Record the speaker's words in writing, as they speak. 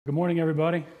Good morning,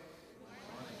 everybody.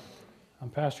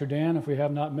 I'm Pastor Dan, if we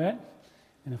have not met.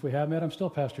 And if we have met, I'm still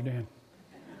Pastor Dan.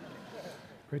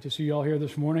 Great to see you all here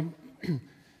this morning.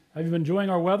 Have you been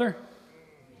enjoying our weather?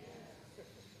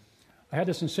 I had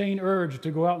this insane urge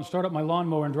to go out and start up my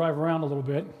lawnmower and drive around a little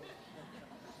bit.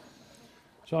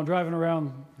 So I'm driving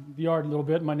around the yard a little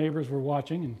bit, and my neighbors were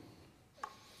watching, and it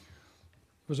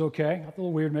was okay. A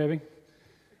little weird, maybe.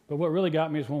 But what really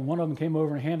got me is when one of them came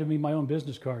over and handed me my own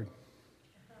business card.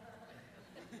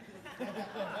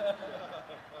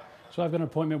 So I've got an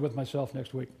appointment with myself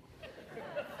next week.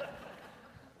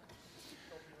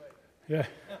 Yeah,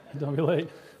 don't be late.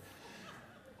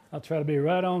 I'll try to be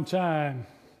right on time.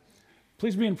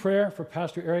 Please be in prayer for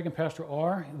Pastor Eric and Pastor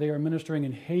R. They are ministering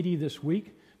in Haiti this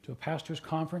week to a pastor's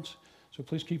conference, so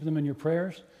please keep them in your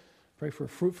prayers. Pray for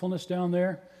fruitfulness down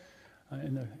there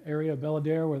in the area of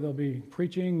Belladere where they'll be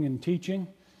preaching and teaching,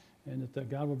 and that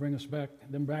God will bring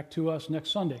them back to us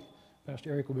next Sunday.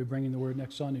 Pastor Eric will be bringing the word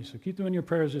next Sunday, so keep them in your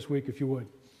prayers this week if you would.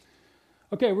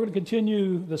 Okay, we're going to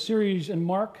continue the series in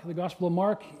Mark, the Gospel of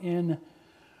Mark, in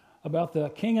about the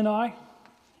King and I,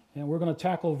 and we're going to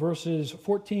tackle verses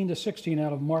 14 to 16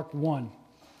 out of Mark 1.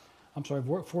 I'm sorry,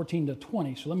 14 to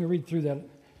 20, so let me read through that.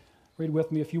 Read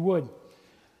with me if you would.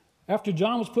 After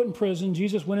John was put in prison,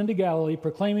 Jesus went into Galilee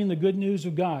proclaiming the good news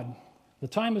of God. The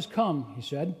time has come, he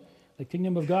said. The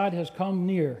kingdom of God has come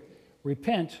near.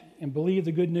 Repent and believe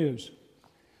the good news.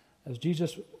 As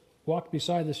Jesus walked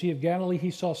beside the Sea of Galilee, he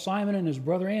saw Simon and his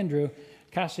brother Andrew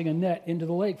casting a net into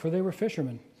the lake, for they were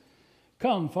fishermen.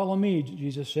 Come, follow me,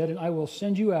 Jesus said, and I will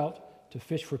send you out to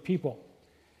fish for people.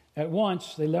 At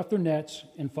once they left their nets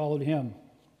and followed him.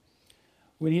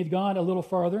 When he had gone a little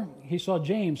farther, he saw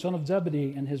James, son of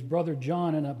Zebedee, and his brother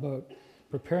John in a boat,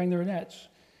 preparing their nets.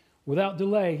 Without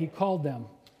delay, he called them,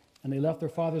 and they left their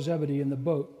father Zebedee in the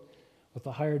boat with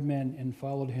the hired men and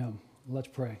followed him. Let's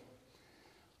pray.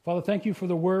 Father, thank you for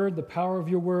the word, the power of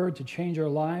your word to change our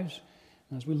lives.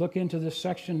 And as we look into this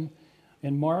section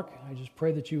in Mark, I just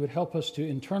pray that you would help us to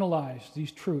internalize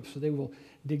these truths so they will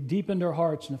dig deep into our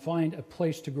hearts and find a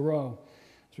place to grow.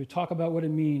 As we talk about what it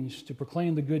means to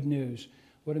proclaim the good news,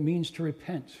 what it means to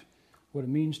repent, what it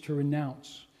means to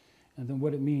renounce, and then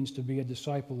what it means to be a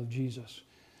disciple of Jesus.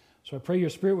 So I pray your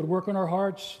Spirit would work on our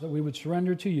hearts, that we would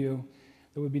surrender to you,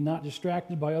 that we would be not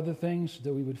distracted by other things,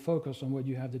 that we would focus on what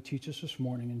you have to teach us this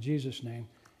morning. In Jesus' name,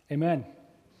 amen.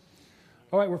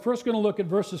 All right, we're first going to look at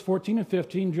verses 14 and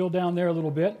 15, drill down there a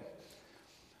little bit.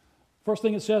 First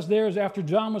thing it says there is after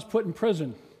John was put in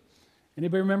prison.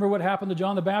 Anybody remember what happened to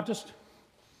John the Baptist?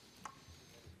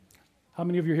 How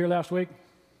many of you were here last week?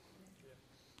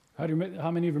 How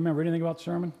many of you remember anything about the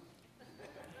sermon?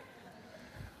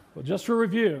 Well, just for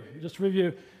review,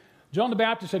 John the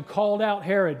Baptist had called out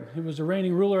Herod, who was the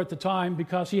reigning ruler at the time,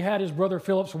 because he had his brother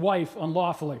Philip's wife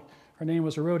unlawfully. Her name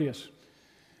was Herodias.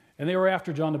 And they were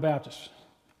after John the Baptist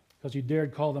because he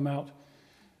dared call them out.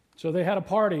 So they had a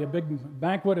party, a big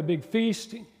banquet, a big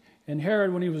feast. And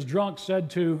Herod, when he was drunk, said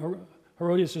to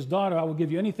Herodias' daughter, I will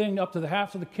give you anything up to the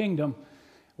half of the kingdom.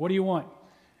 What do you want?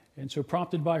 And so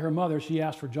prompted by her mother, she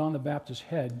asked for John the Baptist's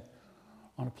head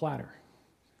on a platter.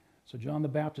 So John the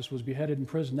Baptist was beheaded in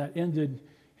prison. That ended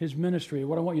his ministry.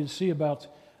 What I want you to see about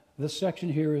this section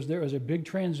here is there is a big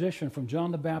transition from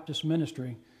John the Baptist's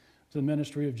ministry to the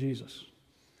ministry of Jesus.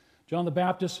 John the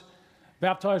Baptist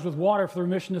baptized with water for the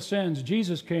remission of sins.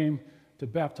 Jesus came to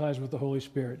baptize with the Holy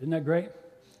Spirit. Isn't that great?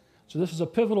 So this is a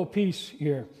pivotal piece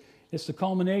here. It's the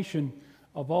culmination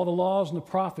of all the laws and the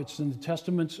prophets and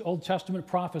the Old Testament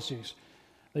prophecies.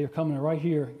 They are coming right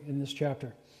here in this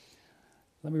chapter.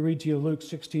 Let me read to you Luke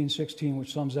 16:16,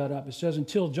 which sums that up. It says,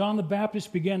 until John the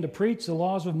Baptist began to preach the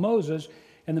laws of Moses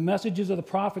and the messages of the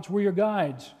prophets were your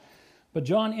guides. But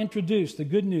John introduced the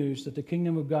good news that the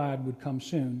kingdom of God would come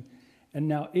soon, and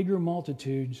now eager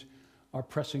multitudes are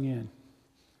pressing in.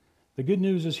 The good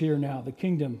news is here now. The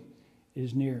kingdom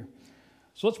is near.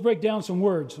 So let's break down some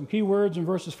words, some key words in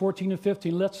verses 14 and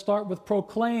 15. Let's start with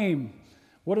proclaim.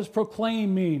 What does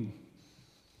proclaim mean?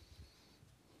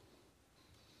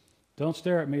 Don't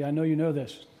stare at me. I know you know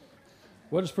this.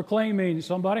 What does proclaim mean?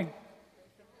 Somebody?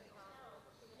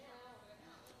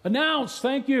 Announce.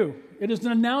 Thank you. It is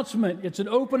an announcement. It's an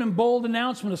open and bold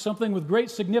announcement of something with great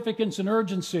significance and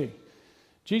urgency.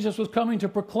 Jesus was coming to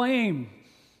proclaim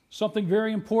something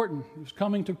very important. He was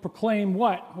coming to proclaim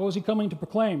what? What was he coming to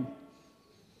proclaim?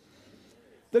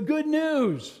 The good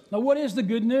news. Now, what is the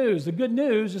good news? The good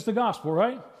news is the gospel,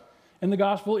 right? And the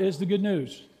gospel is the good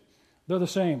news. They're the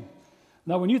same.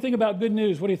 Now, when you think about good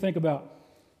news, what do you think about?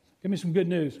 Give me some good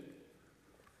news.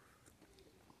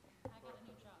 I got a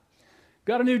new job.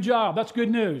 Got a new job. That's good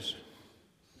news.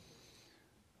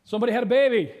 Somebody had a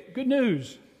baby. Good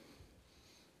news.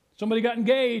 Somebody got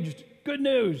engaged. Good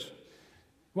news.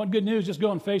 You want good news? Just go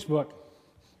on Facebook.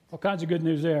 All kinds of good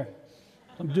news there.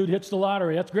 Some dude hits the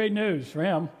lottery. That's great news for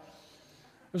him.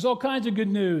 There's all kinds of good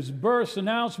news. Births,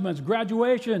 announcements,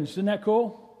 graduations. Isn't that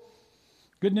cool?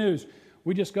 Good news.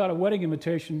 We just got a wedding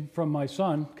invitation from my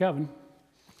son, Kevin,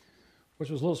 which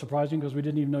was a little surprising because we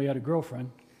didn't even know he had a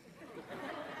girlfriend.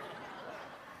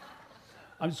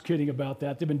 I'm just kidding about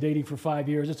that. They've been dating for 5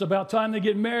 years. It's about time they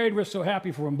get married. We're so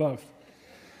happy for them both.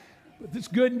 But it's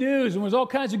good news, and there's all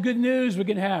kinds of good news we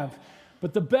can have.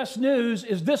 But the best news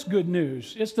is this good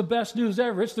news. It's the best news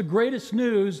ever. It's the greatest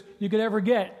news you could ever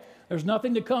get. There's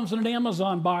nothing that comes in an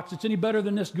Amazon box that's any better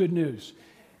than this good news.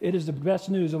 It is the best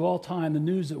news of all time, the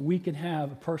news that we can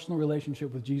have a personal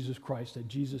relationship with Jesus Christ, that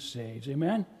Jesus saves.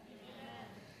 Amen?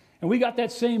 And we got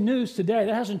that same news today.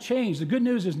 That hasn't changed. The good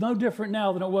news is no different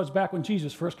now than it was back when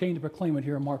Jesus first came to proclaim it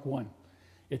here in Mark 1.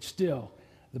 It's still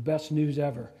the best news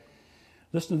ever.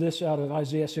 Listen to this out of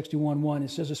Isaiah 61:1.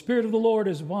 It says, "The Spirit of the Lord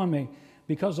is upon me,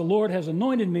 because the Lord has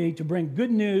anointed me to bring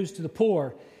good news to the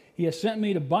poor. He has sent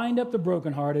me to bind up the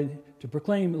brokenhearted, to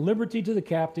proclaim liberty to the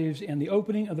captives, and the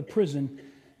opening of the prison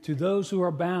to those who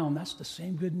are bound." That's the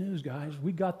same good news, guys.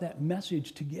 We got that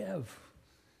message to give,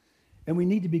 and we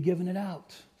need to be giving it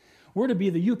out. We're to be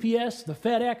the UPS, the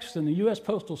FedEx, and the U.S.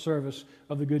 Postal Service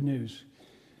of the good news.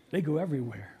 They go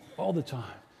everywhere, all the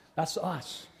time. That's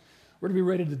us. We're to be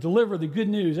ready to deliver the good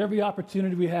news every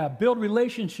opportunity we have. Build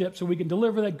relationships so we can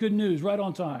deliver that good news right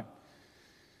on time.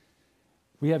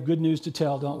 We have good news to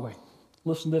tell, don't we?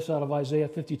 Listen to this out of Isaiah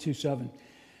 52:7.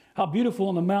 "How beautiful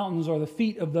on the mountains are the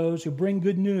feet of those who bring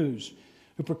good news,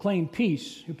 who proclaim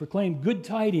peace, who proclaim good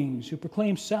tidings, who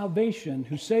proclaim salvation,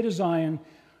 who say to Zion,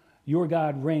 'Your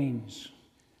God reigns.'"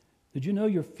 Did you know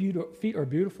your feet are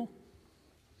beautiful?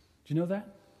 Did you know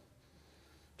that?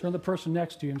 Turn to the person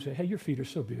next to you and say, "Hey, your feet are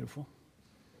so beautiful."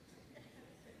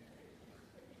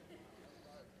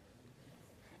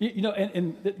 You know,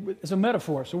 and it's a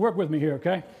metaphor, so work with me here,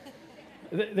 okay?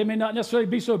 They may not necessarily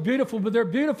be so beautiful, but they're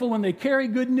beautiful when they carry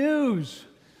good news.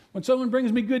 When someone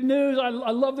brings me good news, I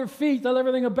love their feet. I love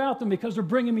everything about them because they're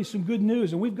bringing me some good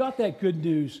news. And we've got that good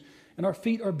news. And our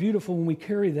feet are beautiful when we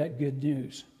carry that good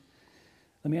news.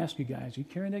 Let me ask you guys, are you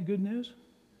carrying that good news?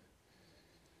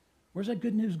 Where's that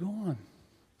good news going?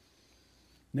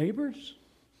 Neighbors?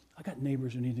 I got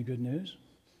neighbors who need the good news.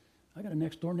 I got a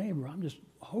next door neighbor. I'm just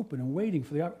hoping and waiting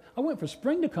for I went for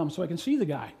spring to come so I can see the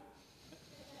guy.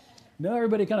 Now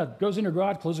everybody kind of goes in their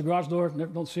garage, closes the garage door,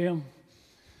 never don't see him.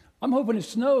 I'm hoping it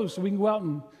snows so we can go out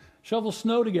and shovel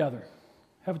snow together.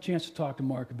 Have a chance to talk to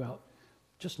Mark about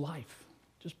just life.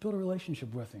 Just build a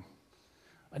relationship with him.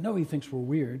 I know he thinks we're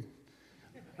weird.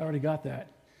 I already got that.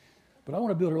 But I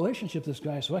want to build a relationship with this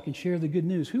guy so I can share the good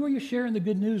news. Who are you sharing the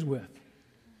good news with?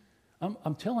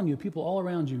 I'm telling you, people all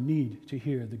around you need to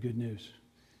hear the good news.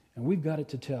 And we've got it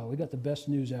to tell. We've got the best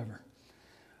news ever.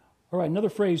 All right, another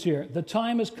phrase here. The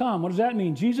time has come. What does that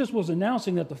mean? Jesus was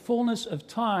announcing that the fullness of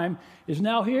time is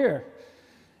now here.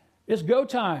 It's go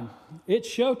time. It's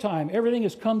show time. Everything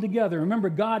has come together. Remember,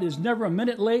 God is never a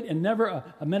minute late and never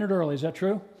a minute early. Is that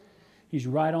true? He's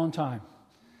right on time.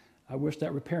 I wish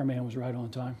that repairman was right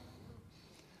on time.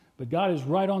 But God is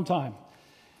right on time.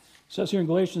 It says here in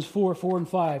Galatians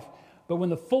 4:4-5, "But when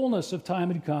the fullness of time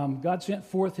had come, God sent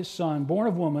forth his Son, born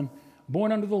of woman,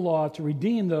 born under the law, to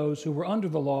redeem those who were under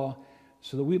the law,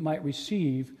 so that we might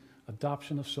receive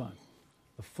adoption of son."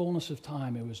 The fullness of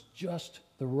time. It was just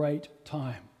the right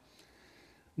time.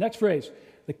 Next phrase,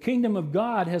 "The kingdom of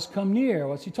God has come near."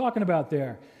 What's he talking about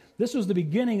there? This was the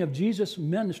beginning of Jesus'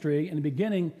 ministry and the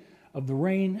beginning of the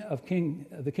reign of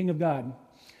the King of God.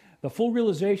 The full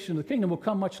realization of the kingdom will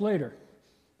come much later.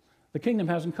 The kingdom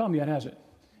hasn't come yet, has it?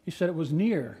 He said it was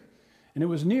near. And it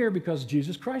was near because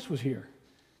Jesus Christ was here.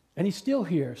 And he's still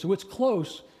here. So it's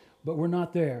close, but we're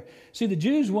not there. See, the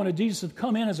Jews wanted Jesus to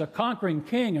come in as a conquering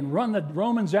king and run the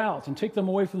Romans out and take them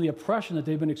away from the oppression that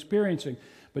they've been experiencing.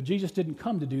 But Jesus didn't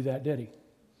come to do that, did he?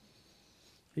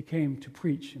 He came to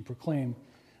preach and proclaim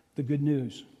the good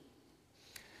news.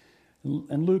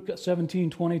 In Luke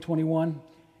 17:20-21,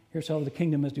 here's how the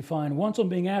kingdom is defined. "Once on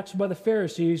being asked by the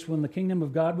Pharisees when the kingdom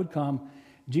of God would come,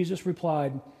 Jesus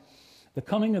replied, 'The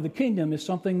coming of the kingdom is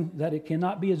something that it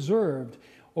cannot be observed,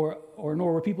 or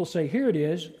nor where people say, here it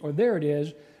is, or there it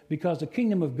is, because the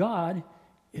kingdom of God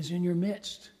is in your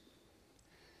midst.'"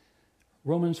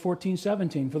 Romans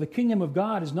 14:17, "For the kingdom of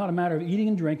God is not a matter of eating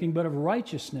and drinking, but of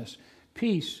righteousness,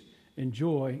 peace, and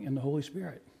joy in the Holy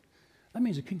Spirit." That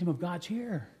means the kingdom of God's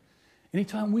here.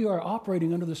 Anytime we are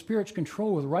operating under the Spirit's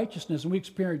control with righteousness and we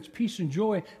experience peace and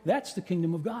joy, that's the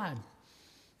kingdom of God.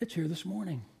 It's here this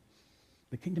morning.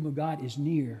 The kingdom of God is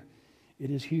near.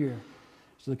 It is here.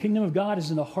 So the kingdom of God is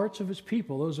in the hearts of his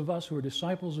people, those of us who are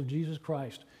disciples of Jesus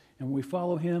Christ. And when we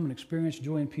follow him and experience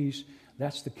joy and peace,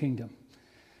 that's the kingdom.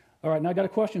 All right, now I got a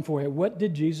question for you. What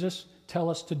did Jesus tell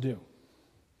us to do?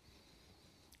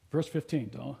 Verse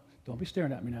 15. Don't be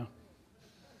staring at me now.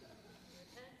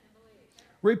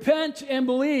 Repent and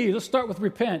believe. Let's start with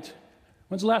repent.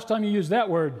 When's the last time you used that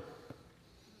word?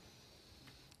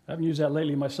 I haven't used that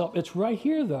lately myself. It's right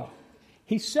here, though.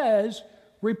 He says,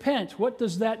 repent. What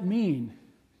does that mean?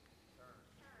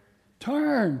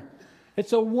 Turn.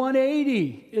 It's a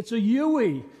 180. It's a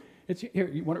U-E. Here,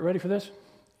 you want it ready for this?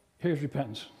 Here's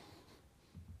repentance.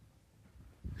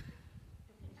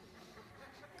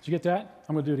 Did you get that?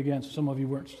 I'm going to do it again so some of you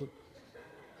weren't.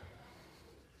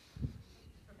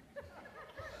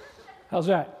 How's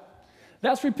that?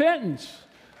 That's repentance.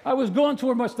 I was going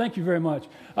toward my, thank you very much.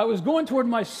 I was going toward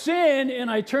my sin and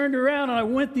I turned around and I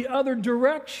went the other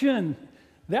direction.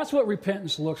 That's what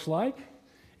repentance looks like.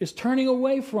 It's turning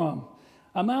away from.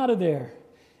 I'm out of there.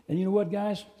 And you know what,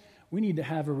 guys? We need to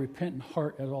have a repentant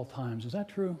heart at all times. Is that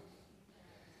true?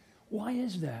 Why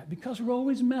is that? Because we're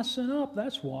always messing up.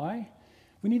 That's why.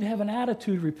 We need to have an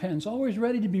attitude of repentance, always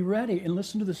ready to be ready and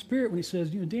listen to the Spirit when he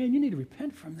says, Dan, you need to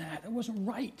repent from that. That wasn't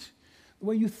right. The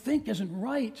way you think isn't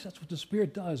right. That's what the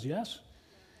Spirit does, yes?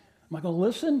 Am I going to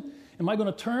listen? Am I going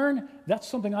to turn? That's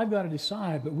something I've got to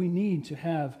decide, but we need to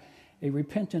have a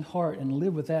repentant heart and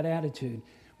live with that attitude.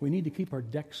 We need to keep our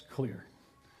decks clear.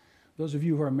 Those of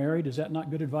you who are married, is that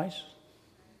not good advice?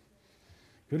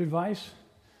 Good advice?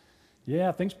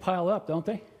 Yeah, things pile up, don't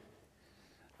they?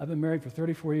 I've been married for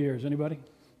 34 years. Anybody?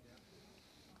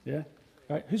 Yeah?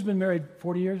 All right. Who's been married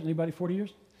 40 years? Anybody 40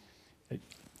 years? Hey,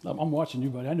 I'm watching you,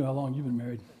 buddy. I know how long you've been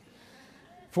married.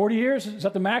 40 years? Is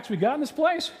that the max we got in this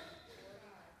place?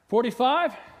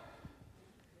 45?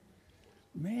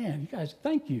 Man, you guys,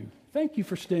 thank you. Thank you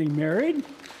for staying married.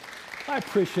 I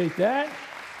appreciate that.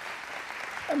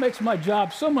 That makes my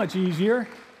job so much easier.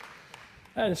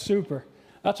 That is super.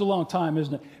 That's a long time,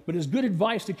 isn't it? But it's good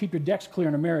advice to keep your decks clear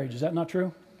in a marriage. Is that not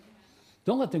true?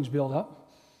 Don't let things build up.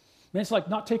 Man, it's like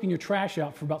not taking your trash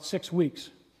out for about 6 weeks.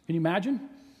 Can you imagine?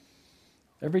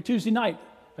 Every Tuesday night,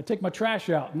 I take my trash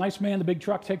out. Nice man, the big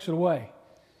truck takes it away.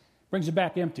 Brings it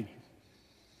back empty.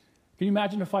 Can you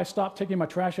imagine if I stopped taking my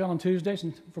trash out on Tuesdays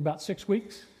for about 6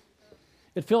 weeks?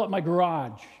 It'd fill up my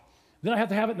garage. Then I have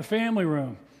to have it in the family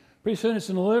room. Pretty soon it's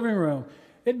in the living room.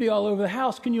 It'd be all over the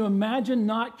house. Can you imagine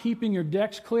not keeping your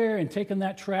decks clear and taking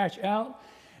that trash out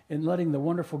and letting the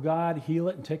wonderful God heal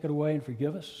it and take it away and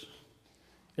forgive us?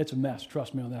 It's a mess.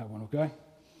 Trust me on that one, okay?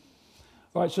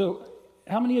 All right, so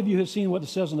how many of you have seen what it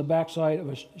says on the backside of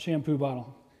a shampoo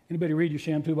bottle? Anybody read your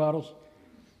shampoo bottles?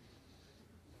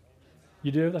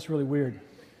 You do? That's really weird.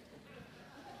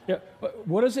 Yeah, but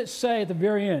what does it say at the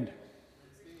very end?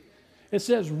 It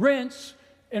says rinse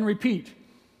and repeat.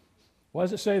 Why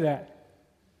does it say that?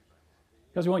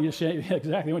 Because we want you to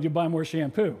exactly. We want you to buy more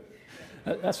shampoo.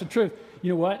 That's the truth.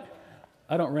 You know what?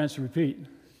 I don't rinse and repeat.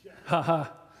 Ha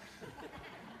ha.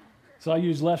 So I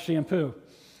use less shampoo.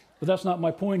 But that's not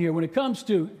my point here. When it comes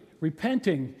to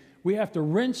repenting, we have to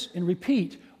rinse and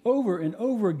repeat over and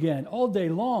over again, all day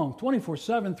long,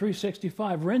 24/7,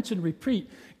 365. Rinse and repeat.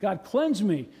 God, cleanse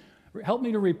me. Help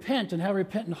me to repent and have a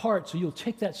repentant heart so you'll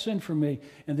take that sin from me,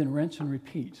 and then rinse and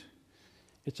repeat.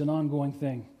 It's an ongoing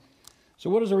thing. So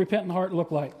what does a repentant heart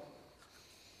look like?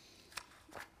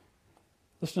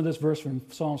 Listen to this verse from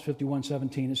Psalms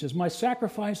 51:17. It says, my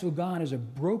sacrifice, O God, is a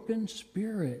broken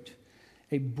spirit,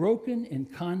 a broken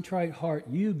and contrite heart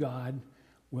you, God,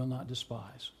 will not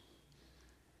despise.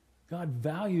 God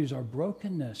values our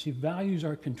brokenness. He values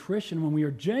our contrition when we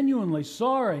are genuinely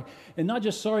sorry, and not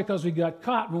just sorry because we got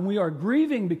caught. When we are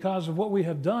grieving because of what we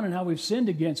have done and how we've sinned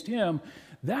against Him,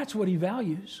 that's what He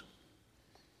values.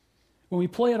 When we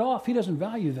play it off, He doesn't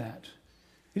value that.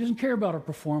 He doesn't care about our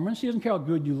performance. He doesn't care how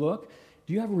good you look.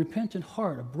 Do you have a repentant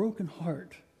heart, a broken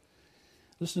heart?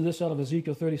 Listen to this out of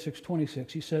Ezekiel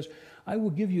 36:26. He says, I will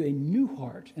give you a new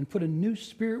heart and put a new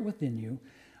spirit within you.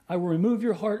 I will remove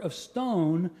your heart of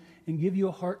stone and give you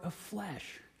a heart of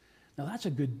flesh. Now that's a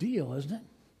good deal, isn't it?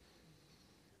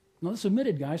 Now let's admit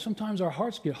it, guys. Sometimes our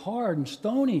hearts get hard and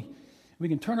stony. We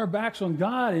can turn our backs on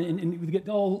God and we get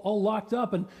all locked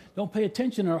up and don't pay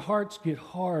attention, and our hearts get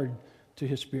hard to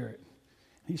His Spirit.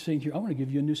 He's saying here, I want to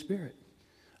give you a new spirit,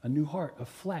 a new heart of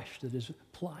flesh that is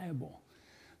pliable,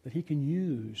 that He can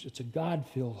use. It's a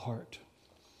God-filled heart.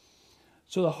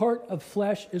 So the heart of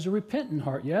flesh is a repentant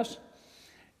heart, yes?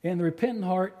 And the repentant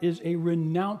heart is a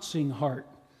renouncing heart.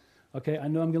 Okay, I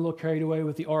know I'm getting a little carried away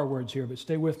with the R words here, but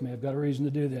stay with me. I've got a reason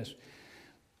to do this.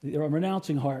 A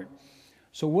renouncing heart.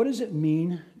 So what does it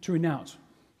mean to renounce?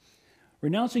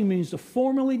 Renouncing means to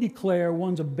formally declare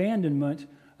one's abandonment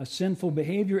of sinful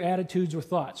behavior, attitudes, or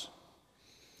thoughts.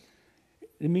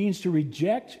 It means to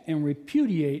reject and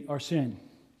repudiate our sin.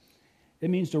 It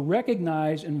means to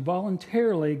recognize and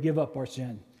voluntarily give up our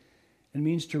sin. It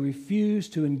means to refuse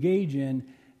to engage in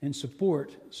and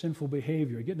support sinful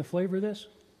behavior. You getting the flavor of this?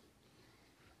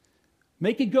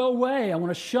 Make it go away. I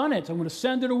want to shun it. I'm going to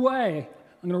send it away.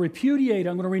 I'm going to repudiate it.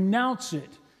 I'm going to renounce it.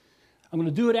 I'm going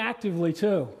to do it actively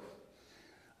too.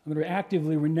 I'm going to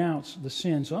actively renounce the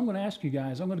sin. So I'm going to ask you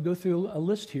guys, I'm going to go through a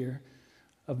list here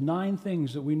of 9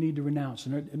 things that we need to renounce.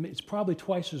 And it's probably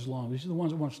twice as long. These are the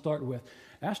ones I want to start with.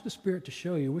 Ask the Spirit to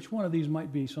show you which one of these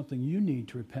might be something you need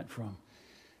to repent from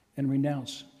and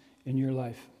renounce in your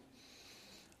life.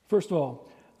 First of all,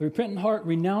 the repentant heart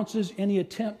renounces any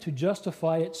attempt to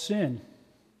justify its sin.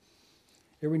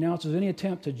 It renounces any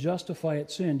attempt to justify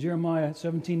its sin. Jeremiah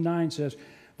 17:9 says,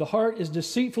 "The heart is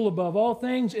deceitful above all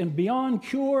things and beyond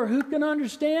cure. Who can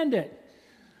understand it?"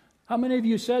 How many of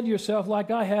you said to yourself,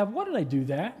 like I have, "Why did I do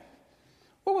that?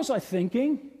 What was I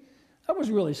thinking? That was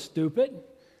really stupid.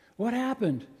 What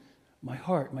happened?" My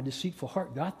heart, my deceitful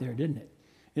heart got there, didn't it?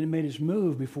 And it made us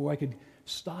move before I could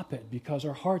stop it, because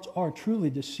our hearts are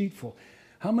truly deceitful.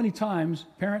 How many times,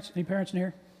 parents, any parents in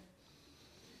here?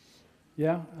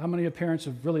 Yeah? How many are parents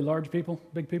of really large people,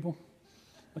 big people?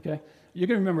 Okay. You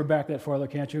can remember back that far, though,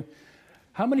 can't you?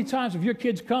 How many times have your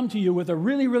kids come to you with a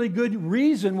really, really good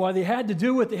reason why they had to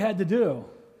do what they had to do?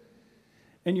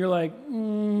 And you're like,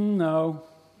 no.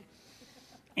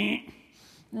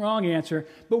 Wrong answer.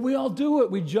 But we all do it.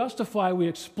 We justify, we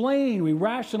explain, we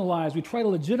rationalize, we try to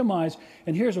legitimize.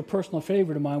 And here's a personal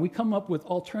favorite of mine. We come up with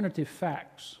alternative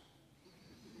facts.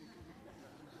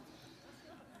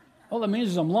 All that means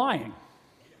is I'm lying.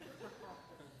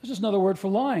 It's just another word for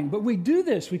lying. But we do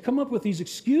this. We come up with these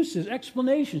excuses,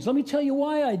 explanations. Let me tell you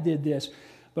why I did this.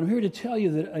 But I'm here to tell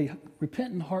you that a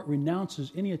repentant heart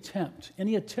renounces any attempt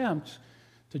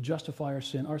to justify our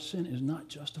sin. Our sin is not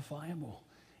justifiable.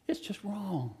 It's just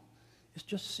wrong. It's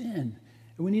just sin.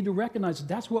 And we need to recognize that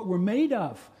that's what we're made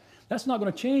of. That's not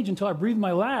going to change until I breathe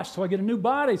my last, till I get a new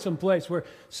body someplace where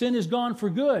sin is gone for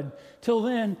good. Till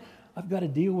then, I've got to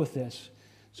deal with this.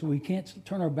 So we can't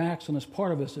turn our backs on this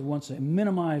part of us that wants to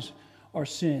minimize our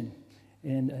sin.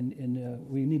 And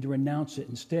we need to renounce it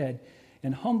instead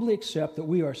and humbly accept that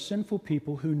we are sinful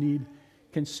people who need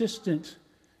consistent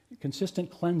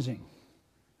cleansing.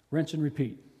 Rinse and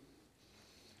repeat.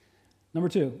 Number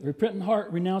 2, the repentant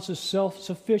heart renounces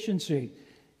self-sufficiency.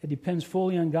 It depends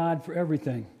fully on God for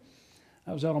everything.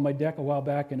 I was out on my deck a while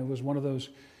back, and it was one of those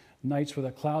nights where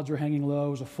the clouds were hanging low.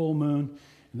 It was a full moon,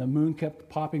 and the moon kept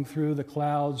popping through the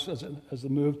clouds as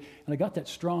it moved. And I got that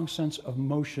strong sense of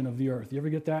motion of the earth. You ever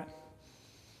get that?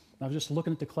 I was just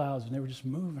looking at the clouds, and they were just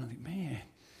moving. I think, man,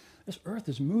 this earth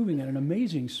is moving at an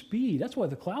amazing speed. That's why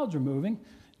the clouds are moving.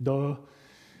 Duh.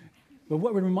 But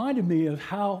what reminded me of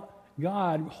how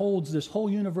God holds this whole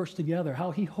universe together,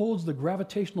 how he holds the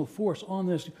gravitational force on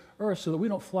this earth so that we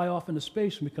don't fly off into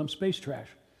space and become space trash.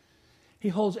 He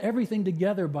holds everything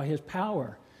together by his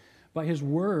power, by his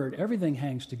word. Everything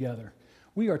hangs together.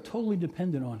 We are totally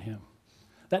dependent on him.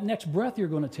 That next breath you're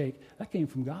going to take, that came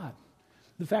from God.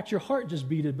 The fact your heart just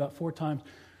beat about 4 times,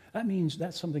 that means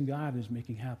that's something God is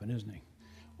making happen, isn't he?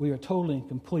 We are totally and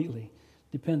completely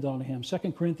depend on him.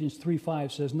 2 Corinthians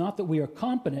 3:5 says, "Not that we are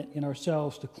competent in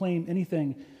ourselves to claim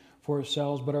anything for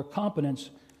ourselves, but our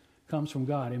competence comes from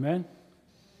God." Amen?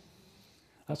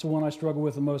 That's the one I struggle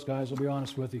with the most, guys, I'll be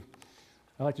honest with you.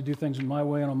 I like to do things in my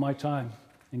way and on my time.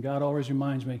 And God always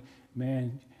reminds me,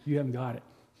 man, you haven't got it.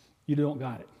 You don't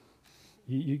got it.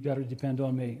 You got to depend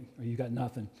on me, or you got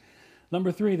nothing.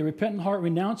 Number 3, the repentant heart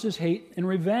renounces hate and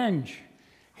revenge.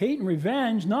 Hate and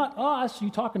revenge, not us. You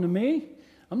talking to me?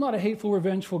 I'm not a hateful,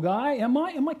 revengeful guy. Am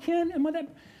I, Ken? Am I that?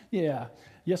 Yeah.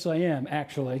 Yes, I am,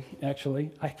 actually.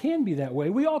 I can be that way.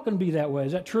 We all can be that way.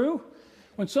 Is that true?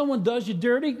 When someone does you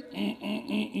dirty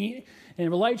and it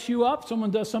lights you up,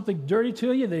 someone does something dirty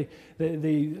to you,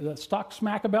 they talk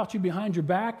smack about you behind your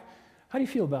back, how do you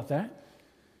feel about that?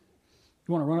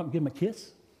 You want to run up and give them a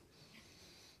kiss?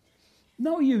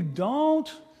 No, you don't.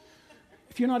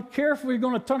 If you're not careful, you're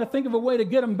going to try to think of a way to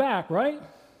get them back, right?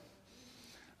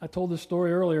 I told this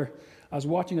story earlier. I was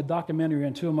watching a documentary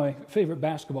on 2 of my favorite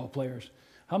basketball players.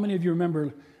 How many of you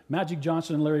remember Magic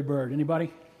Johnson and Larry Bird?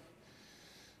 Anybody?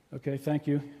 Okay, thank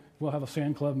you. We'll have a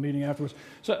fan club meeting afterwards.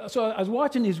 So I was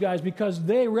watching these guys because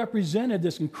they represented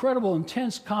this incredible,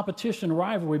 intense competition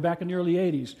rivalry back in the early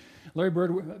 80s. Larry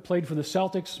Bird played for the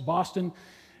Celtics, Boston,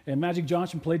 and Magic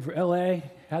Johnson played for LA,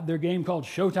 had their game called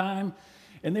Showtime.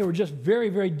 And they were just very,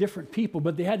 very different people,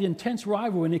 but they had intense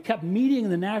rivalry, and they kept meeting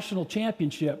in the national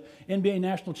championship, NBA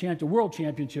national championship, world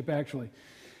championship, actually.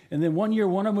 And then one year,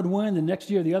 one of them would win, the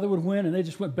next year, the other would win, and they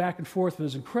just went back and forth. It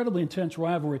was incredibly intense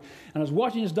rivalry. And I was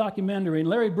watching this documentary, and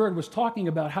Larry Bird was talking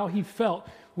about how he felt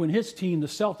when his team, the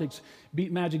Celtics,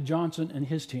 beat Magic Johnson and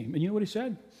his team. And you know what he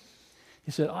said?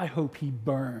 He said, I hope he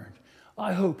burned.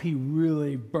 I hope he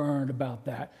really burned about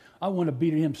that. I want to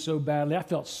beat him so badly. I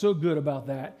felt so good about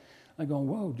that. I'm going,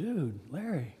 whoa, dude,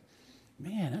 Larry,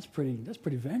 man, that's pretty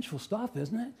vengeful stuff,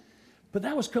 isn't it? But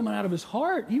that was coming out of his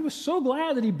heart. He was so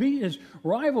glad that he beat his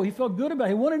rival. He felt good about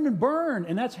it. He wanted him to burn,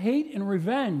 and that's hate and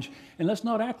revenge. And let's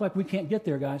not act like we can't get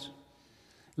there, guys.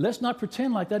 Let's not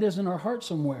pretend like that isn't in our heart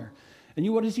somewhere. And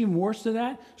you know what is even worse than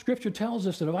that? Scripture tells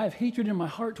us that if I have hatred in my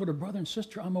heart toward a brother and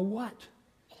sister, I'm a what?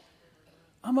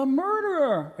 I'm a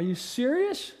murderer. Are you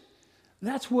serious?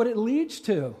 That's what it leads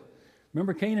to.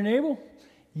 Remember Cain and Abel?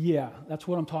 Yeah, that's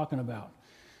what I'm talking about.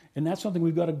 And that's something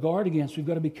we've got to guard against. We've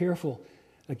got to be careful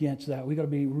against that. We've got to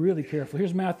be really careful.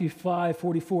 Here's Matthew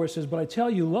 5:44. It says, but I tell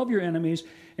you, love your enemies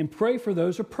and pray for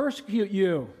those who persecute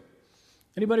you.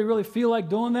 Anybody really feel like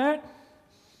doing that?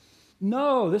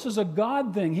 No, this is a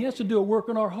God thing. He has to do a work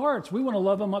in our hearts. We want to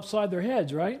love them upside their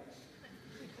heads, right?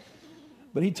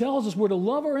 But he tells us we're to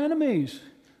love our enemies.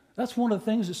 That's one of the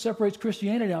things that separates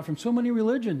Christianity out from so many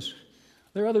religions.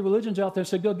 There are other religions out there that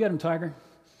say, go get them, tiger.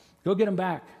 Go get them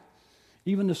back.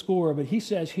 Even the score. But he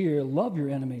says here, love your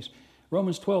enemies.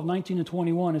 Romans 12:19 and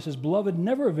 21, it says, beloved,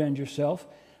 never avenge yourself,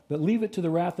 but leave it to the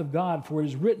wrath of God, for it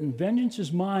is written, vengeance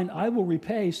is mine, I will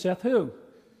repay, saith who?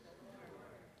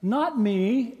 Not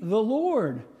me, the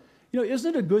Lord. You know,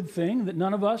 isn't it a good thing that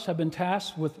none of us have been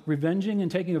tasked with revenging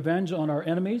and taking revenge on our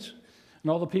enemies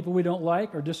and all the people we don't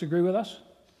like or disagree with us?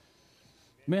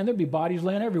 Man, there'd be bodies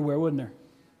laying everywhere, wouldn't there?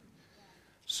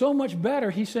 So much better,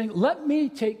 he's saying, let me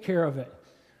take care of it.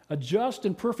 A just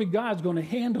and perfect God's going to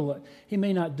handle it. He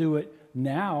may not do it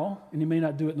now, and he may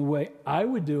not do it in the way I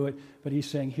would do it, but he's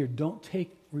saying, here, don't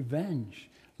take revenge.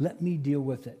 Let me deal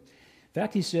with it. In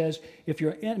fact, he says, if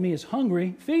your enemy is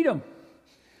hungry, feed him.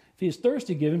 If he is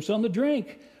thirsty, give him something to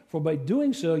drink. For by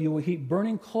doing so, you will heap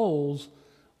burning coals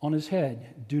on his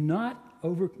head. Do not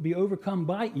be overcome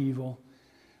by evil,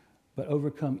 but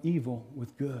overcome evil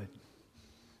with good.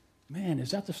 Man,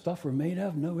 is that the stuff we're made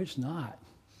of? No, it's not.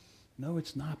 No,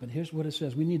 it's not. But here's what it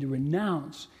says. We need to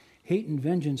renounce hate and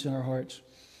vengeance in our hearts.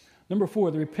 Number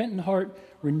 4, the repentant heart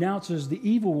renounces the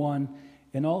evil one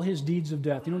and all his deeds of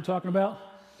death. You know what I'm talking about?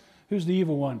 Who's the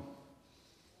evil one?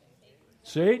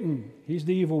 Satan. He's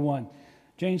the evil one.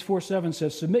 James 4:7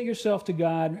 says, submit yourself to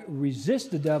God,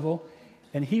 resist the devil,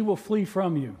 and he will flee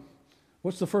from you.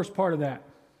 What's the first part of that?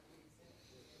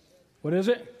 What is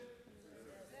it?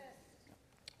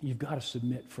 You've got to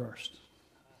submit first.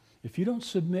 If you don't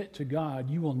submit to God,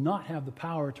 you will not have the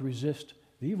power to resist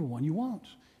the evil one. You won't.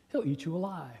 He'll eat you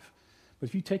alive. But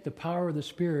if you take the power of the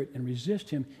Spirit and resist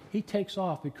him, he takes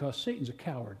off because Satan's a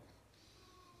coward.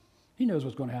 He knows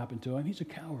what's going to happen to him. He's a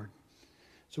coward.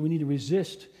 So we need to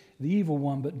resist the evil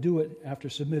one, but do it after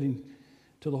submitting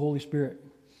to the Holy Spirit.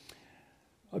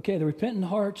 Okay, the repentant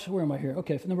heart, where am I here?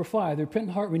 Okay, number 5, the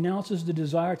repentant heart renounces the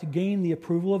desire to gain the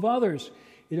approval of others.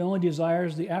 It only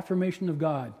desires the affirmation of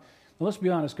God. Now, let's be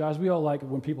honest, guys. We all like it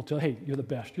when people tell, hey, you're the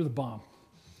best. You're the bomb.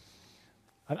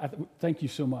 Thank you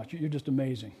so much. You're just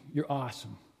amazing. You're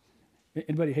awesome.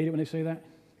 Anybody hate it when they say that?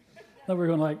 No, we're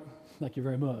going like, thank you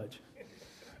very much.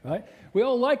 Right? We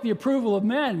all like the approval of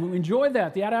men. We enjoy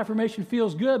that. The affirmation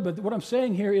feels good. But what I'm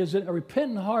saying here is that a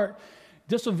repentant heart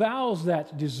disavows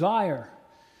that desire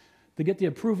to get the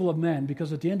approval of men,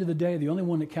 because at the end of the day, the only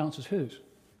one that counts is whose?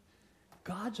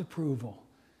 God's approval.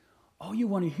 All you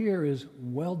want to hear is,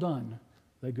 well done,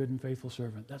 thy good and faithful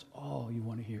servant. That's all you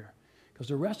want to hear. Because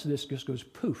the rest of this just goes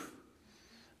poof.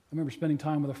 I remember spending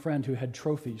time with a friend who had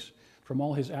trophies from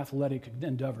all his athletic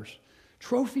endeavors.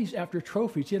 Trophies after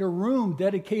trophies. He had a room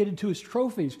dedicated to his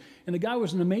trophies. And the guy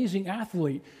was an amazing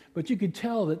athlete. But you could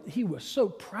tell that he was so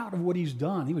proud of what he's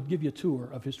done. He would give you a tour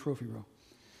of his trophy room.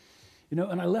 You know,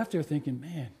 and I left there thinking,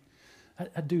 man,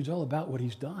 that dude's all about what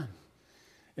he's done.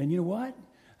 And you know what?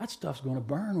 That stuff's going to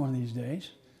burn one of these days.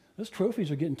 Those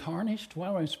trophies are getting tarnished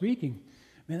while I'm speaking.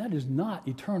 Man, that is not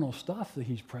eternal stuff that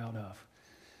he's proud of.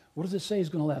 What does it say is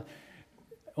going to last?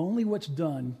 Only what's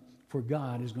done for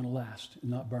God is going to last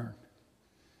and not burn.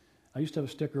 I used to have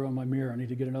a sticker on my mirror. I need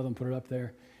to get another and put it up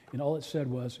there. And all it said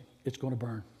was, it's going to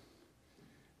burn.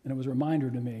 And it was a reminder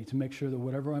to me to make sure that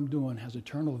whatever I'm doing has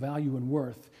eternal value and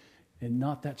worth, and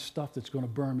not that stuff that's going to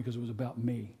burn because it was about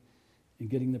me and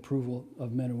getting the approval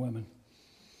of men and women.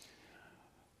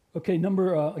 Okay,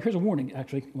 here's a warning,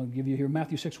 actually. I'm going to give you here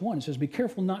Matthew 6:1. It says, be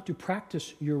careful not to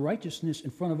practice your righteousness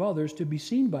in front of others to be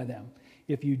seen by them.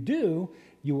 If you do,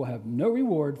 you will have no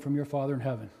reward from your Father in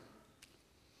heaven.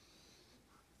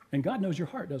 And God knows your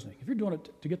heart, doesn't he? If you're doing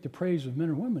it to get the praise of men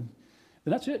or women,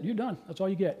 then that's it. You're done. That's all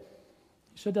you get.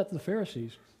 He said that to the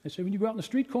Pharisees. They said, when you go out in the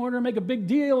street corner and make a big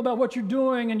deal about what you're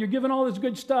doing and you're giving all this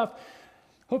good stuff,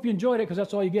 hope you enjoyed it because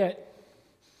that's all you get.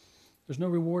 There's no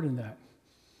reward in that.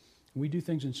 When we do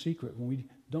things in secret, when we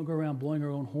don't go around blowing our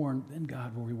own horn, then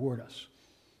God will reward us.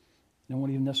 And it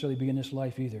won't even necessarily be in this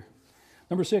life either.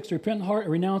 Number 6, the repentant heart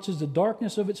renounces the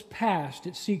darkness of its past.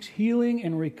 It seeks healing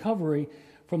and recovery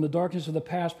from the darkness of the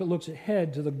past, but looks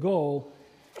ahead to the goal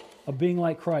of being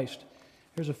like Christ.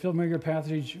 Here's a familiar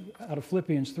passage out of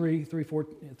Philippians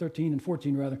 13 and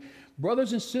 14 rather.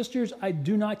 Brothers and sisters, I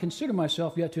do not consider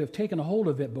myself yet to have taken a hold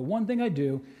of it, but one thing I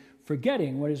do,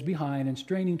 forgetting what is behind and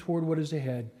straining toward what is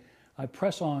ahead, I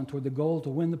press on toward the goal to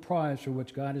win the prize for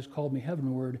which God has called me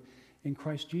heavenward in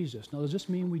Christ Jesus. Now, does this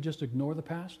mean we just ignore the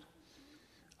past?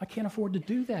 I can't afford to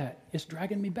do that. It's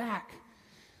dragging me back.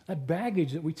 That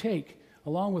baggage that we take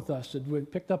along with us, that we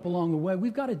picked up along the way,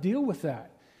 we've got to deal with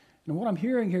that. And what I'm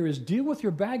hearing here is deal with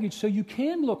your baggage so you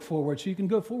can look forward, so you can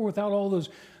go forward without all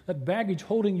that baggage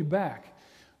holding you back.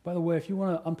 By the way, if you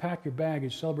want to unpack your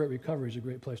baggage, Celebrate Recovery is a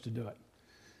great place to do it.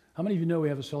 How many of you know we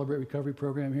have a Celebrate Recovery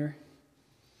program here?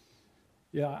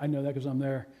 Yeah, I know that because I'm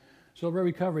there. Celebrate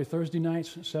Recovery, Thursday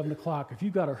nights, 7 o'clock. If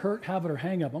you've got a hurt, habit, or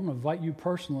hang-up, I'm going to invite you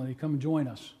personally to come join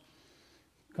us.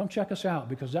 Come check us out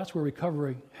because that's where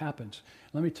recovery happens.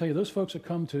 Let me tell you, those folks that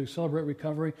come to Celebrate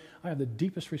Recovery, I have the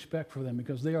deepest respect for them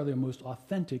because they are the most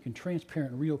authentic and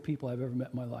transparent, real people I've ever met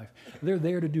in my life. They're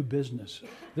there to do business.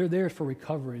 They're there for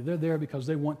recovery. They're there because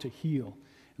they want to heal,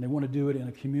 and they want to do it in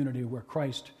a community where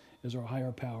Christ is our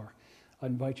higher power. I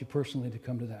invite you personally to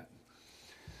come to that.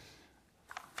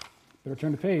 Better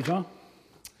turn the page, huh?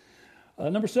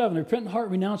 Number 7, the repentant heart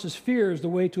renounces fear as the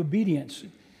way to obedience.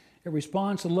 It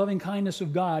responds to the loving kindness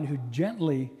of God who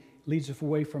gently leads us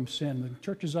away from sin. The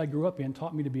churches I grew up in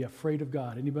taught me to be afraid of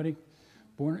God. Anybody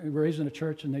born and raised in a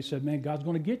church and they said, man, God's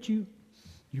going to get you.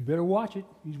 You better watch it.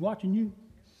 He's watching you.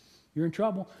 You're in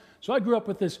trouble. So I grew up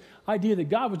with this idea that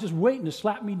God was just waiting to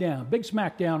slap me down. Big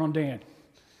smack down on Dan.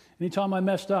 Anytime I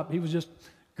messed up, he was just,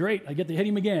 great, I get to hit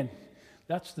him again.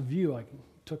 That's the view I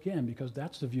took in because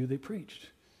that's the view they preached.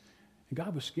 And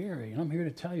God was scary. And I'm here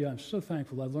to tell you, I'm so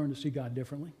thankful I've learned to see God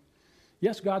differently.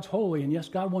 Yes, God's holy, and yes,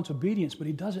 God wants obedience, but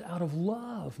he does it out of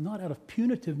love, not out of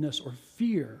punitiveness or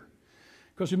fear.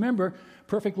 Because remember,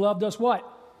 perfect love does what?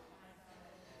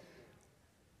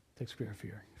 Takes care of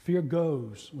fear. Fear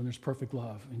goes when there's perfect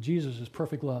love. And Jesus is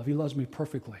perfect love. He loves me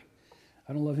perfectly.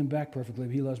 I don't love him back perfectly,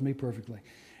 but he loves me perfectly.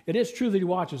 It is true that he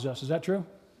watches us. Is that true?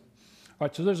 All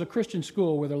right, so there's a Christian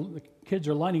school where the kids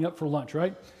are lining up for lunch,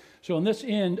 right? So on this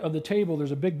end of the table,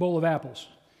 there's a big bowl of apples.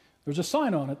 There's a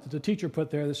sign on it that the teacher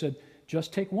put there that said,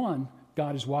 just take one,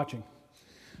 God is watching.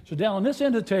 So down on this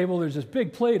end of the table, there's this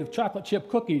big plate of chocolate chip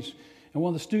cookies, and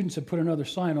one of the students had put another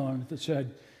sign on it that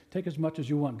said, take as much as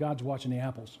you want, God's watching the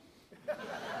apples.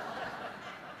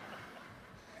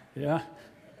 Yeah?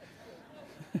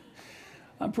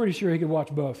 I'm pretty sure he could watch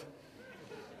both.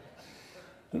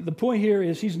 The point here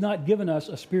is he's not given us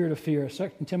a spirit of fear.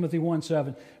 2 Timothy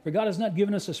 1:7. For God has not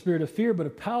given us a spirit of fear, but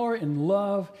of power and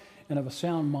love and of a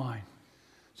sound mind.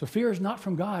 So fear is not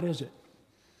from God, is it?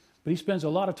 But he spends a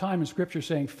lot of time in Scripture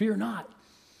saying, fear not.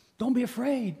 Don't be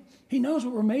afraid. He knows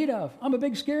what we're made of. I'm a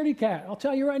big scaredy cat. I'll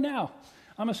tell you right now.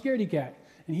 I'm a scaredy cat.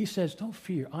 And he says, don't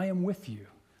fear. I am with you.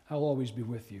 I'll always be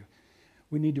with you.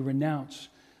 We need to renounce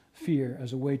fear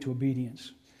as a way to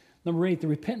obedience. Number 8, the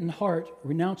repentant heart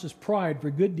renounces pride for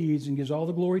good deeds and gives all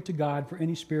the glory to God for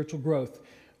any spiritual growth.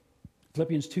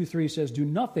 Philippians 2:3 says, do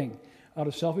nothing out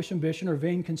of selfish ambition or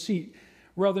vain conceit.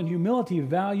 Rather than humility,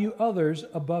 value others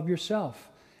above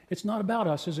yourself. It's not about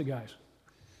us, is it, guys?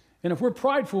 And if we're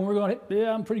prideful and we're going,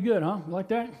 yeah, I'm pretty good, huh? Like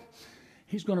that?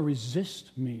 He's going to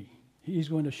resist me. He's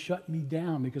going to shut me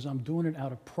down because I'm doing it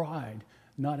out of pride,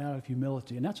 not out of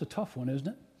humility. And that's a tough one, isn't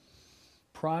it?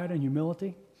 Pride and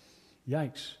humility?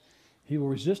 Yikes. He will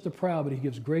resist the proud, but he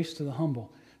gives grace to the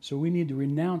humble. So we need to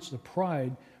renounce the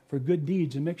pride for good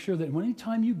deeds and make sure that any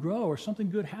time you grow or something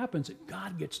good happens, that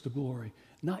God gets the glory,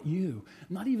 not you,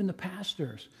 not even the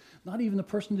pastors, not even the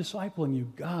person discipling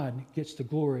you. God gets the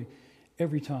glory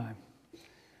every time.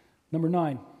 Number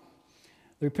 9,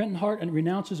 the repentant heart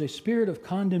renounces a spirit of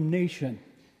condemnation.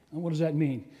 And what does that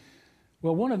mean?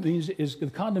 Well, one of these is the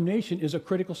condemnation is a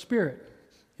critical spirit.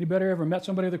 Anybody ever met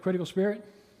somebody with a critical spirit?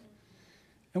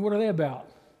 And what are they about?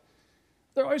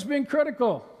 They're always being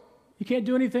critical. You can't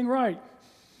do anything right.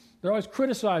 They're always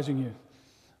criticizing you.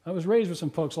 I was raised with some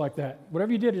folks like that.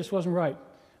 Whatever you did, it just wasn't right.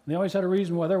 And they always had a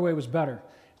reason why their way was better.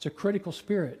 It's a critical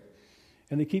spirit.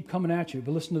 And they keep coming at you.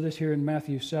 But listen to this here in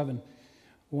Matthew 7,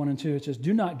 1 and 2. It says,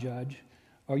 do not judge,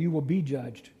 or you will be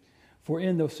judged. For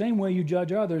in the same way you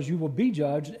judge others, you will be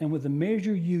judged, and with the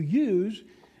measure you use,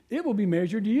 it will be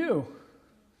measured to you.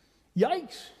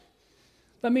 Yikes.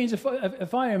 That means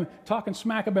if I am talking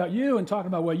smack about you and talking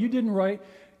about what you didn't right,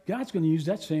 God's going to use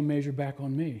that same measure back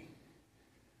on me.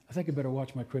 I think I better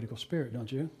watch my critical spirit,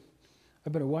 don't you? I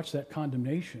better watch that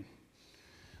condemnation.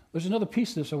 There's another piece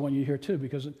of this I want you to hear too,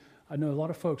 because I know a lot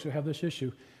of folks who have this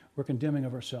issue. We're condemning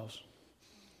of ourselves.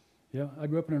 Yeah, I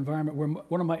grew up in an environment where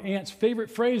one of my aunt's favorite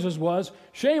phrases was,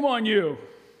 shame on you.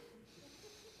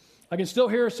 I can still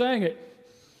hear her saying it.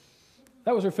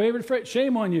 That was her favorite phrase,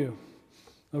 shame on you.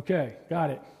 Okay, got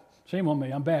it. Shame on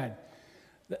me, I'm bad.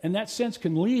 And that sense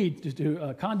can lead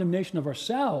to condemnation of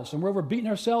ourselves, and where we're beating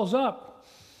ourselves up.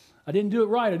 I didn't do it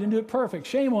right, I didn't do it perfect,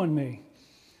 shame on me.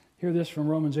 Hear this from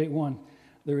Romans 8:1.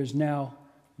 There is now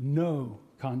no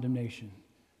condemnation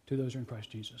to those who are in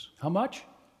Christ Jesus. How much?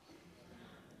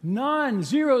 None,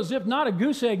 zero, zip, not a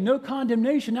goose egg, no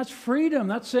condemnation. That's freedom.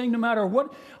 That's saying no matter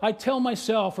what I tell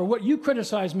myself or what you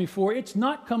criticize me for, it's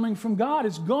not coming from God.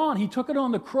 It's gone. He took it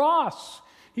on the cross.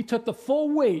 He took the full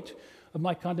weight of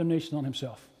my condemnation on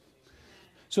himself.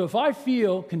 So if I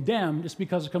feel condemned, it's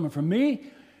because it's coming from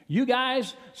me, you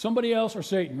guys, somebody else, or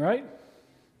Satan, right?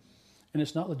 And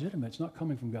it's not legitimate. It's not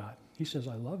coming from God. He says,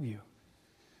 I love you.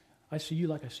 I see you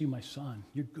like I see my son.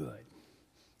 You're good.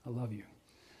 I love you.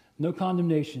 No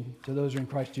condemnation to those who are in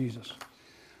Christ Jesus.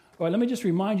 All right, let me just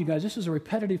remind you guys, this is a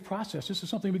repetitive process. This is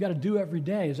something we've got to do every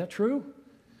day. Is that true?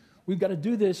 We've got to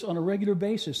do this on a regular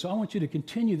basis. So I want you to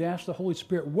continue to ask the Holy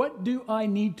Spirit, what do I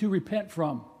need to repent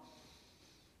from?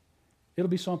 It'll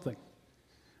be something.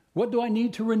 What do I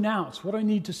need to renounce? What do I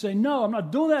need to say, no, I'm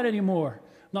not doing that anymore.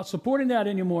 I'm not supporting that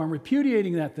anymore. I'm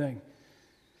repudiating that thing.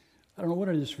 I don't know what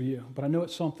it is for you, but I know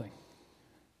it's something.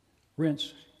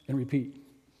 Rinse and repeat.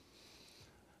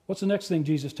 What's the next thing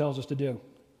Jesus tells us to do?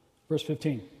 Verse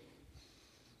 15.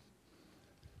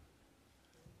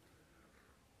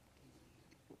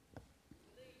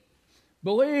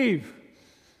 Believe.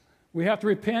 We have to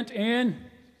repent and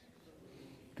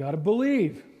got to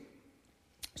believe.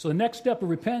 So the next step of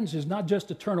repentance is not just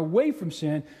to turn away from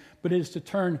sin, but it is to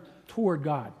turn toward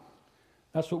God.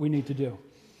 That's what we need to do.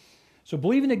 So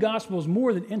believing the gospel is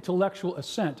more than intellectual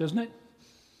assent, isn't it?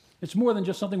 It's more than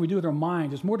just something we do with our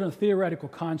minds. It's more than a theoretical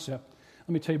concept. Let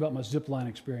me tell you about my zip line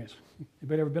experience.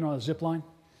 Anybody ever been on a zip line?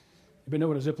 Anybody know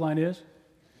what a zip line is?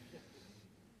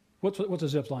 What's a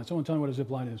zip line? Someone tell me what a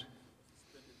zip line is.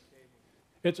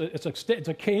 It's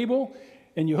a cable,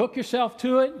 and you hook yourself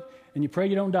to it, and you pray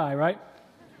you don't die, right?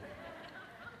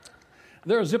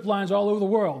 There are zip lines all over the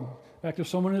world. In fact, there's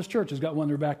someone in this church who's got one in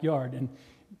their backyard, and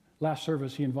last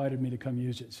service he invited me to come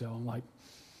use it, so I'm like,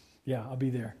 yeah, I'll be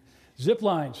there. Zip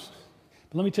lines.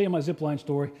 But let me tell you my zip line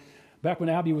story. Back when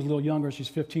Abby was a little younger, she's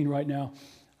 15 right now,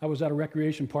 I was at a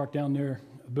recreation park down there,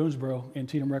 Boonesboro,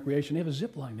 Antietam Recreation. They have a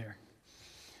zip line there.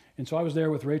 And so I was there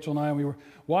with Rachel and I, and we were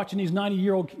watching these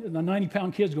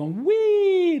 90-pound kids going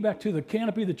whee back to the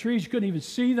canopy of the trees. You couldn't even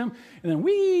see them. And then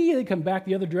whee, they come back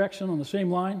the other direction on the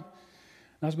same line. And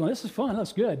I was going, this is fun,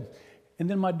 that's good. And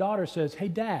then my daughter says, hey,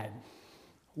 Dad,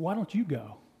 why don't you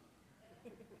go?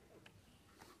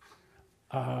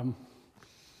 And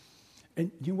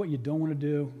you know what you don't want to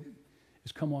do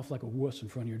is come off like a wuss in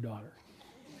front of your daughter.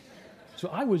 So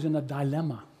I was in a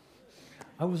dilemma.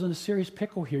 I was in a serious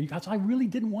pickle here. You guys, I really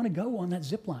didn't want to go on that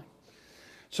zip line.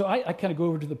 So I kind of go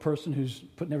over to the person who's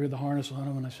putting the harness on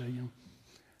him, and I say,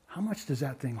 how much does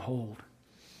that thing hold?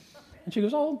 And she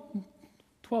goes,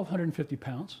 1,250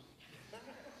 pounds.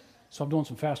 So I'm doing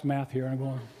some fast math here, and I'm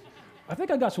going, I think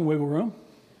I got some wiggle room.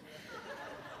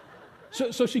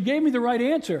 So she gave me the right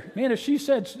answer. Man, if she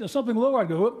said something lower, I'd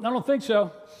go, I don't think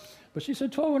so. But she said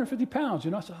 1,250 pounds.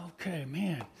 I said, okay,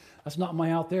 man, that's not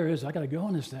my out there, is it? I got to go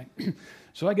on this thing.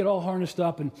 So I get all harnessed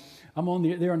up, and I'm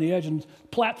there on the edge, and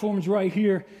platform's right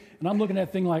here, and I'm looking at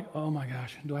that thing like, oh my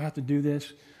gosh, do I have to do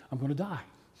this? I'm going to die.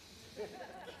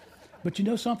 But you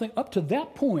know something? Up to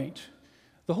that point,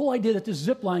 the whole idea that this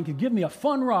zip line could give me a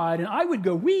fun ride, and I would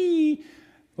go wee,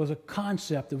 was a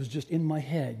concept that was just in my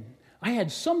head. I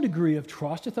had some degree of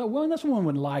trust. I thought, well, this woman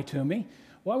wouldn't lie to me.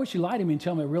 Why would she lie to me and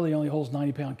tell me it really only holds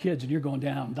 90-pound kids and you're going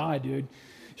down and die, dude?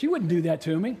 She wouldn't do that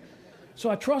to me. So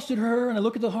I trusted her, and I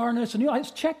looked at the harness, and I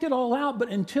checked it all out, but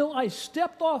until I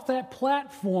stepped off that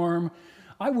platform,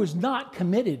 I was not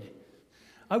committed.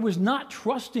 I was not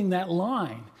trusting that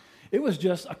line. It was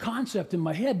just a concept in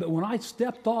my head, but when I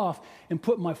stepped off and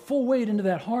put my full weight into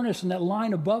that harness and that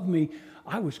line above me,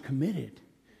 I was committed.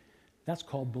 That's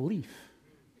called belief.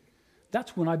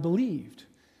 That's when I believed.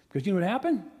 Because you know what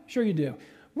happened? Sure you do.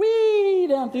 Whee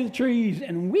down through the trees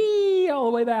and whee all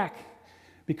the way back.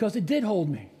 Because it did hold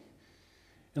me.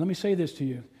 And let me say this to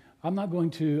you. I'm not going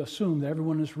to assume that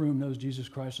everyone in this room knows Jesus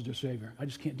Christ as their Savior. I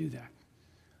just can't do that.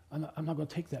 I'm not going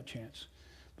to take that chance.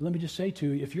 But let me just say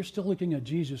to you, if you're still looking at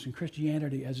Jesus and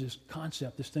Christianity as this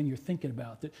concept, this thing you're thinking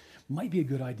about that might be a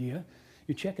good idea,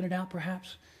 you're checking it out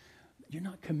perhaps, you're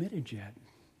not committed yet.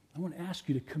 I want to ask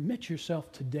you to commit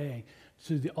yourself today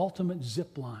to the ultimate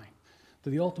zip line, to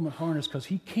the ultimate harness, because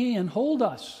he can hold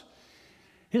us.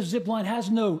 His zip line has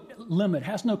no limit,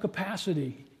 has no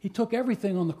capacity. He took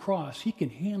everything on the cross. He can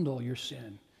handle your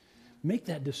sin. Make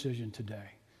that decision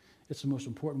today. It's the most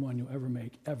important one you'll ever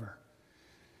make, ever.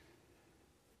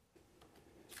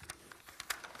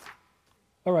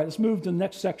 All right, let's move to the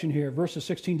next section here, verses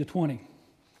 16 to 20.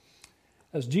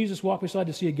 As Jesus walked beside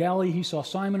the Sea of Galilee, he saw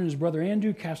Simon and his brother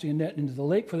Andrew casting a net into the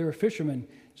lake, for they were fishermen.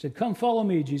 He said, "Come, follow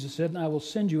me," Jesus said, "and I will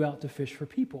send you out to fish for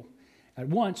people." At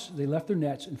once they left their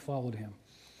nets and followed him.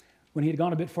 When he had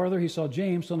gone a bit farther, he saw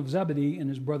James, son of Zebedee, and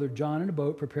his brother John in a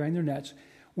boat preparing their nets.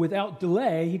 Without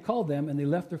delay, he called them, and they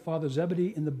left their father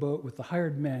Zebedee in the boat with the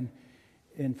hired men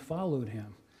and followed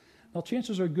him. Now,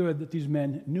 chances are good that these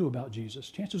men knew about Jesus.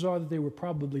 Chances are that they were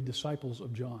probably disciples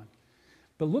of John.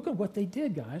 But look at what they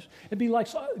did, guys. It'd be like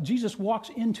Jesus walks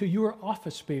into your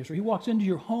office space, or he walks into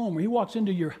your home, or he walks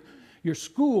into your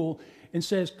school and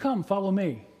says, "Come, follow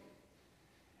me."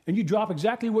 And you drop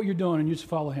exactly what you're doing and you just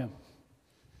follow him.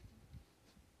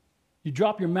 You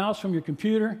drop your mouse from your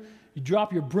computer, you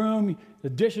drop your broom, the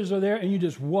dishes are there, and you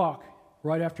just walk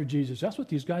right after Jesus. That's what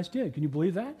these guys did. Can you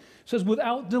believe that? It says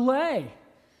without delay.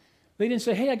 They didn't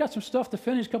say, "Hey, I got some stuff to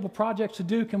finish, a couple projects to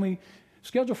do. Can we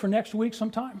schedule for next week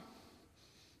sometime?"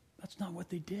 That's not what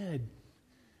they did.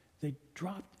 They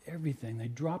dropped everything. They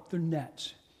dropped their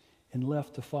nets and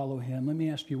left to follow him. Let me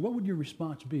ask you, what would your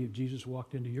response be if Jesus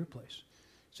walked into your place?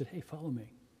 He said, "Hey, follow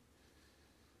me."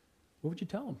 What would you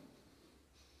tell him?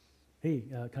 "Hey,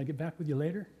 can I get back with you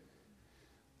later?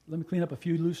 Let me clean up a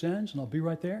few loose ends and I'll be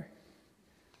right there."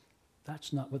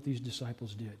 That's not what these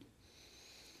disciples did.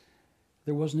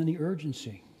 There wasn't any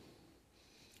urgency.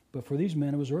 But for these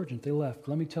men, it was urgent. They left.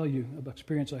 Let me tell you an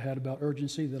experience I had about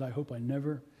urgency that I hope I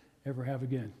never, ever have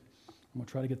again. I'm going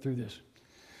to try to get through this.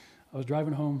 I was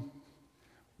driving home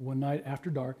one night after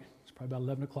dark. It's probably about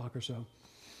 11 o'clock or so.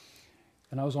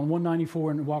 And I was on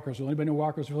 194 in Walkersville. Anybody know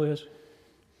where Walkersville is?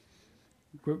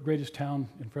 Greatest town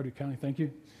in Frederick County. Thank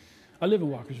you. I live in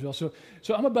Walkersville.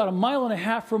 So I'm about a mile and a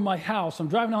half from my house. I'm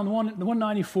driving down the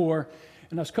 194.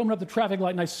 And I was coming up the traffic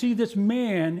light, and I see this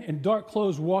man in dark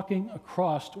clothes walking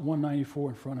across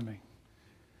 194 in front of me.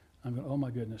 I'm going, "Oh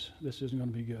my goodness, this isn't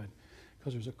going to be good,"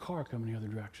 because there's a car coming the other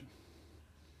direction.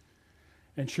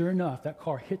 And sure enough, that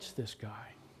car hits this guy,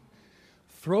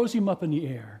 throws him up in the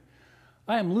air.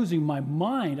 I am losing my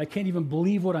mind. I can't even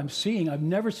believe what I'm seeing. I've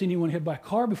never seen anyone hit by a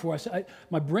car before.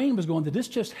 My brain was going, did this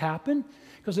just happen?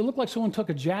 Because it looked like someone took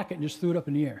a jacket and just threw it up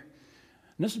in the air.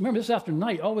 And remember, this after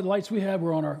night, all the lights we had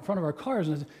were on front of our cars.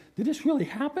 And I said, did this really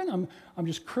happen? I'm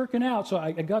just kirking out. So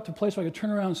I got to a place where I could turn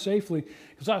around safely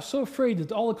because I was so afraid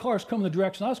that all the cars come in the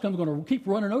direction I was going to keep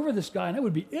running over this guy, and that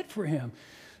would be it for him.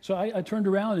 So I turned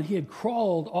around, and he had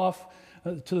crawled off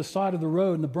to the side of the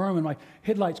road in the berm, and my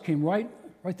headlights came right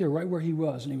there, right where he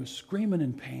was, and he was screaming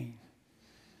in pain.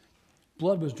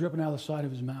 Blood was dripping out of the side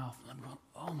of his mouth. And I'm going,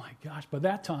 oh my gosh. By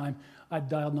that time, I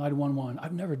dialed 911.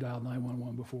 I've never dialed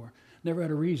 911 before. Never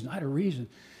had a reason. I had a reason.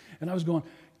 And I was going,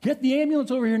 get the ambulance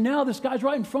over here now. This guy's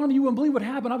right in front of you. You wouldn't believe what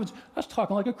happened. I was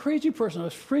talking like a crazy person. I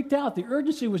was freaked out. The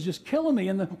urgency was just killing me.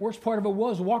 And the worst part of it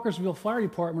was Walkersville Fire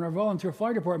Department, our volunteer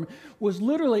fire department, was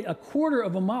literally a quarter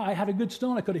of a mile. I had a good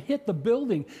stone. I could have hit the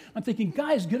building. I'm thinking,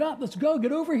 guys, get up. Let's go.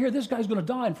 Get over here. This guy's going to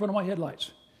die in front of my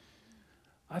headlights.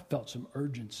 I felt some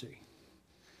urgency.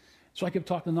 So I kept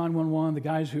talking to 911. The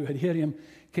guys who had hit him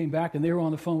came back, and they were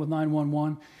on the phone with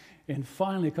 911. And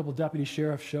finally, a couple of deputy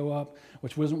sheriffs show up,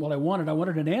 which wasn't what I wanted. I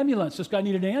wanted an ambulance. This guy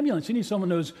needed an ambulance. He needs someone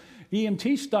who knows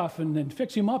EMT stuff and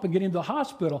fix him up and get him to the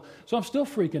hospital. So I'm still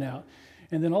freaking out.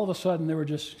 And then all of a sudden, there were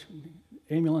just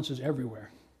ambulances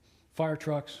everywhere. Fire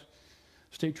trucks,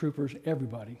 state troopers,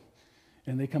 everybody.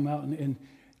 And they come out, and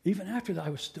even after that, I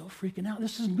was still freaking out.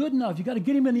 This isn't good enough. You got to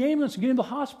get him in the ambulance and get him to the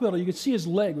hospital. You could see his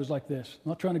leg was like this. I'm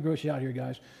not trying to gross you out here,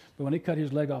 guys. But when they cut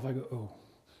his leg off, I go, oh,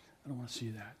 I don't want to see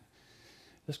that.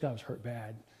 This guy was hurt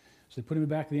bad. So they put him in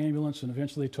the back of the ambulance, and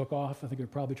eventually they took off. I think they're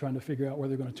probably trying to figure out where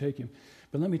they're going to take him.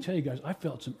 But let me tell you guys, I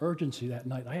felt some urgency that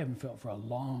night I haven't felt for a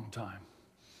long time.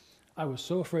 I was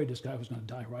so afraid this guy was going to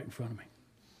die right in front of me.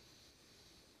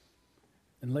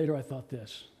 And later I thought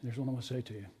this. Here's what I want to say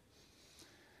to you.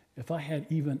 if I had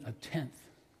even a tenth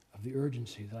of the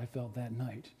urgency that I felt that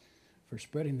night for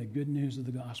spreading the good news of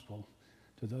the gospel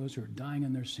to those who are dying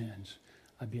in their sins,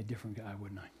 I'd be a different guy,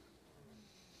 wouldn't I?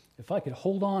 If I could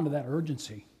hold on to that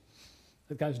urgency,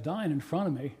 that guy's dying in front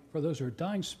of me, for those who are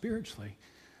dying spiritually,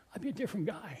 I'd be a different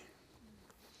guy.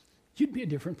 You'd be a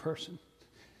different person.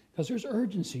 Because there's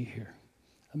urgency here,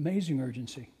 amazing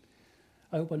urgency.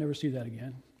 I hope I never see that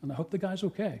again. And I hope the guy's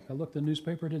okay. I looked in the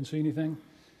newspaper, didn't see anything.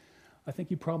 I think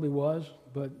he probably was,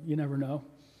 but you never know.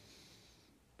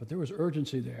 But there was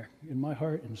urgency there in my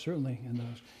heart and certainly in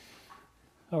those.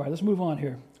 All right, let's move on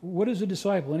here. What is a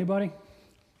disciple? Anybody?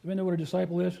 Anybody know what a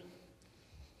disciple is?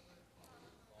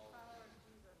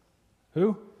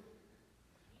 Who?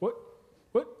 What?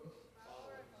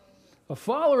 A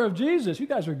follower of Jesus. You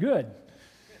guys are good.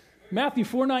 Matthew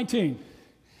 4:19.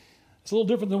 It's a little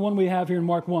different than the one we have here in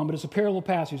Mark 1, but it's a parallel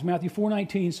passage. Matthew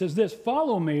 4:19 says this,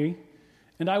 "Follow me,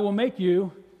 and I will make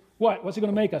you," what? What's he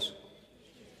going to make us?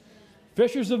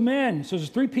 Fishers of men. So there's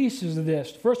three pieces of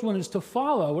this. The first one is to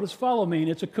follow. What does follow mean?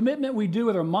 It's a commitment we do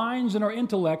with our minds and our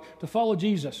intellect to follow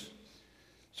Jesus.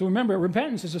 So remember,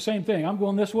 repentance is the same thing. I'm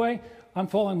going this way. I'm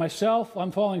following myself.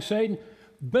 I'm following Satan.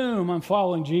 Boom, I'm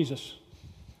following Jesus.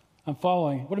 I'm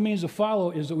following. What it means to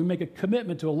follow is that we make a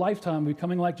commitment to a lifetime of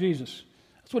becoming like Jesus.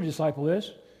 That's what a disciple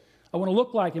is. I want to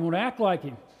look like him. I want to act like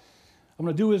him. I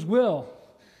want to do his will.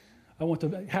 I want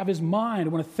to have his mind.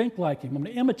 I want to think like him. I'm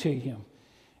going to imitate him.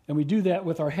 And we do that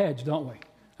with our heads, don't we?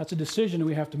 That's a decision that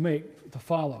we have to make to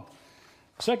follow.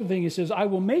 The second thing, he says, I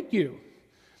will make you.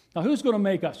 Now, who's going to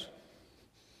make us?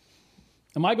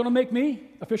 Am I going to make me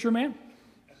a fisherman?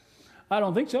 I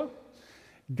don't think so.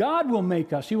 God will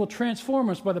make us. He will transform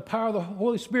us by the power of the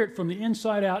Holy Spirit from the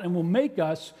inside out and will make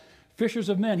us fishers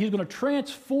of men. He's going to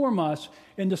transform us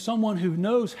into someone who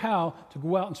knows how to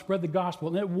go out and spread the gospel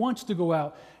and that wants to go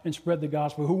out and spread the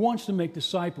gospel, who wants to make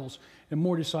disciples and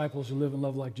more disciples who live and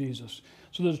love like Jesus.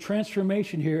 So there's a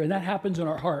transformation here, and that happens in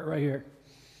our heart right here.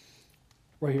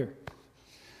 Right here.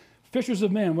 Fishers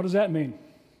of men, what does that mean?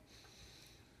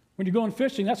 When you're going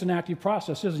fishing, that's an active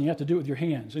process, isn't it? You have to do it with your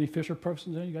hands. Any fisher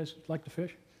persons? You guys like to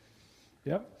fish?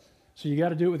 Yep. So you got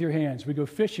to do it with your hands. We go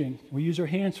fishing. We use our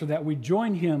hands for that. We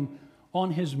join him on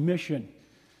his mission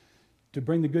to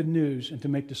bring the good news and to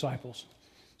make disciples.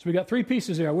 So we got three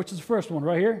pieces there. Which is the first one?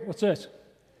 Right here? What's this?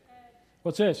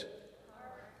 What's this?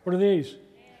 What are these?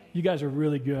 You guys are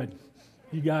really good.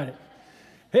 You got it.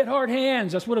 Hit hard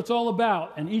hands. That's what it's all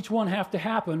about. And each one have to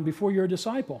happen before you're a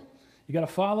disciple. You got to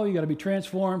follow. You got to be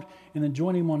transformed and then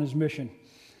join him on his mission.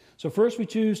 So first we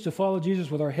choose to follow Jesus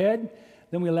with our head.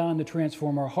 Then we allow him to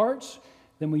transform our hearts.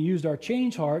 Then we use our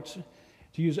changed hearts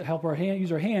to use our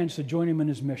hands to join him in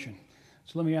his mission.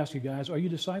 So let me ask you guys, are you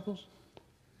disciples?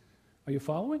 Are you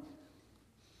following?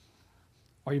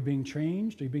 Are you being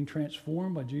changed? Are you being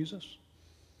transformed by Jesus?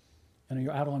 And are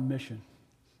you out on mission?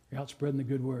 You're out spreading the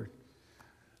good word.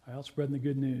 Are you out spreading the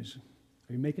good news?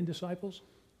 Are you making disciples?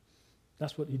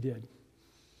 That's what he did.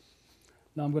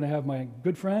 Now I'm going to have my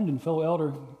good friend and fellow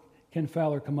elder, Ken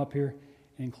Fowler, come up here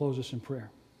and close us in prayer.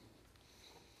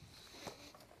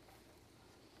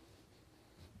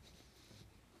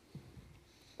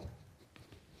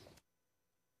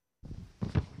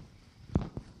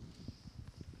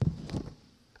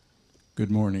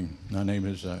 Good morning. My name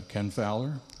is Ken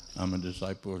Fowler. I'm a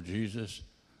disciple of Jesus,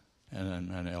 and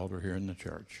I'm an elder here in the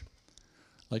church.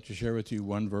 I'd like to share with you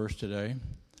one verse today.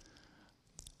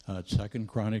 2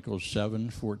 Chronicles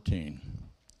 7:14.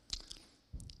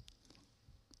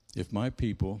 If my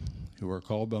people, who are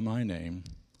called by my name,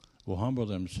 will humble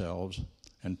themselves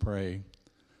and pray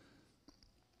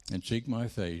and seek my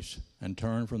face and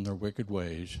turn from their wicked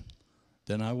ways,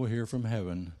 then I will hear from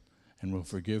heaven and will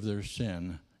forgive their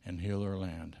sin and heal their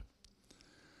land.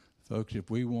 Folks, if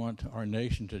we want our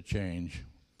nation to change,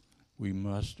 we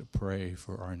must pray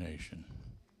for our nation.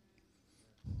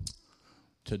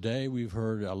 Today we've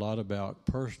heard a lot about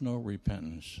personal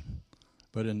repentance,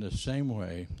 but in the same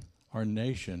way, our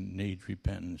nation needs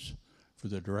repentance for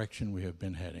the direction we have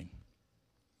been heading.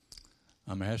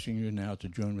 I'm asking you now to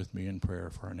join with me in prayer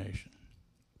for our nation.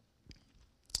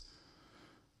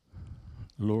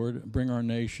 Lord, bring our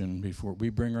nation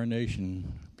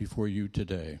before you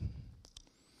today.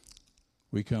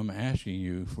 We come asking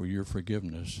you for your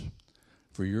forgiveness,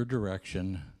 for your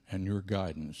direction and your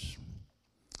guidance.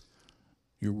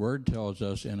 Your word tells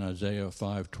us in Isaiah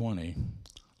 5:20,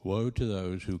 woe to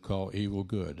those who call evil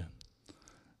good.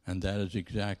 And that is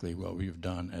exactly what we've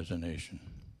done as a nation.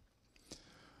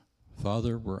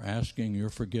 Father, we're asking your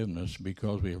forgiveness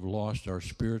because we have lost our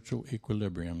spiritual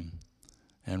equilibrium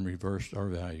and reversed our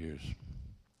values.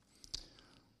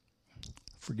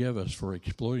 Forgive us for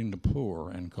exploiting the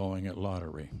poor and calling it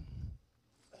lottery.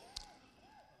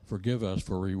 Forgive us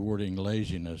for rewarding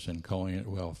laziness and calling it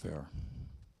welfare.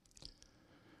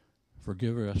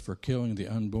 Forgive us for killing the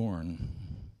unborn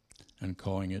and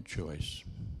calling it choice.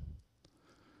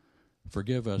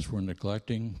 Forgive us for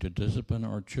neglecting to discipline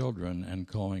our children and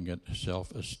calling it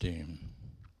self-esteem.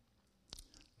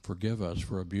 Forgive us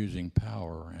for abusing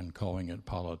power and calling it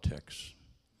politics.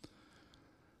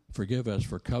 Forgive us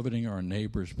for coveting our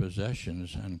neighbor's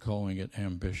possessions and calling it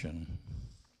ambition.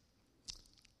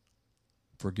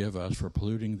 Forgive us for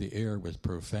polluting the air with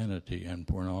profanity and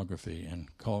pornography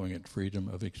and calling it freedom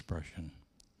of expression.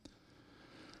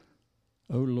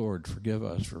 O Lord, forgive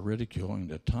us for ridiculing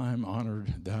the time-honored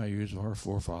values of our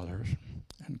forefathers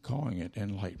and calling it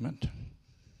enlightenment.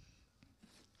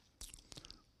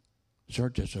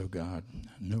 Search us, O God,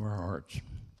 know our hearts.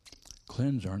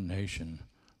 Cleanse our nation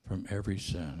from every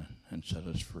sin and set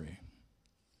us free.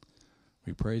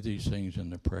 We pray these things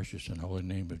in the precious and holy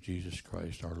name of Jesus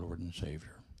Christ, our Lord and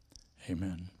Savior.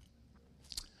 Amen.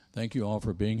 Thank you all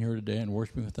for being here today and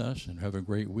worshiping with us, and have a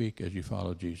great week as you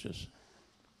follow Jesus.